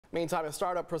Meantime, a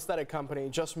startup prosthetic company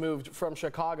just moved from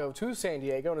Chicago to San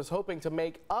Diego and is hoping to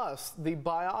make us the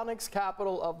bionics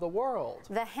capital of the world.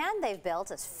 The hand they've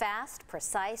built is fast,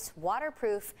 precise,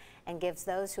 waterproof, and gives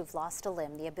those who've lost a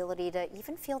limb the ability to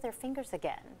even feel their fingers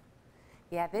again.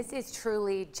 Yeah, this is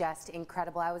truly just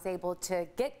incredible. I was able to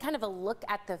get kind of a look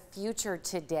at the future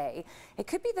today. It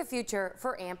could be the future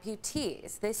for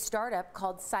amputees. This startup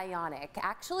called Bionic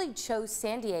actually chose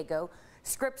San Diego,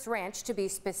 Scripps Ranch to be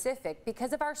specific,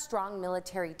 because of our strong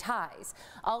military ties.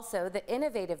 Also, the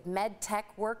innovative med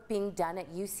tech work being done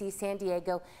at UC San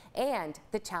Diego and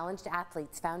the Challenged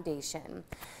Athletes Foundation.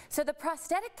 So the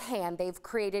prosthetic hand they've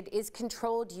created is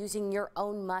controlled using your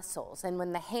own muscles, and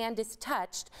when the hand is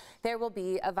touched, there will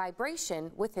be a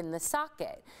vibration within the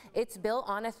socket. It's built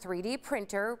on a 3D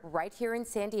printer right here in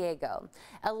San Diego.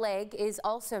 A leg is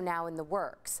also now in the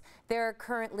works. There are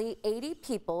currently 80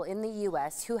 people in the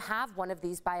U.S. who have one of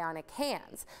these bionic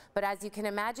hands, but as you can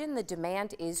imagine, the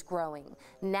demand is growing.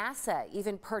 NASA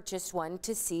even purchased one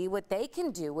to see what they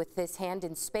can do with this hand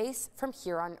in space from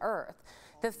here on Earth.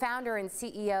 The founder and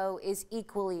CEO is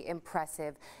equally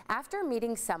impressive. After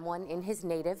meeting someone in his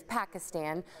native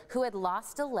Pakistan who had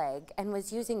lost a leg and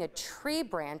was using a tree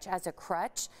branch as a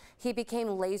crutch, he became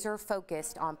laser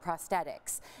focused on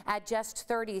prosthetics. At just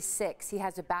 36, he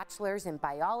has a bachelor's in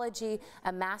biology,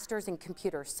 a master's in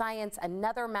computer science,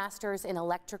 another master's in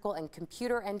electrical and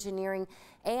computer engineering,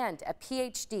 and a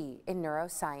PhD in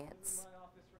neuroscience.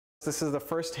 This is the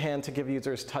first hand to give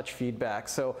users touch feedback.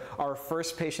 So our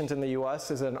first patient in the U.S.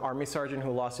 is an Army sergeant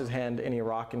who lost his hand in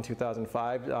Iraq in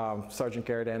 2005, Sergeant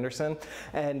Garrett Anderson.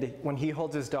 And when he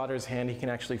holds his daughter's hand, he can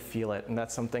actually feel it. And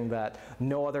that's something that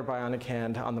no other bionic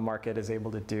hand on the market is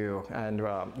able to do. And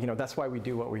you know, that's why we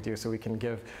do what we do, so we can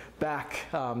give back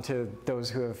to those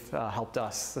who have helped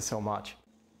us so much.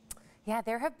 Yeah,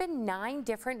 there have been 9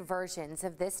 different versions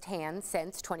of this hand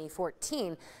since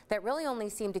 2014 that really only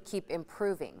seem to keep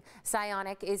improving.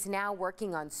 Bionic is now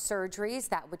working on surgeries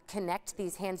that would connect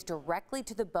these hands directly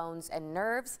to the bones and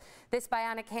nerves. This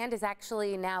bionic hand is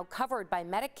actually now covered by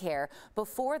Medicare.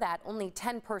 Before that, only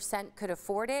 10% could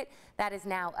afford it. That is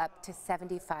now up to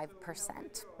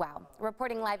 75%. Wow.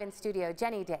 Reporting live in studio,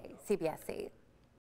 Jenny Day, CBS 8.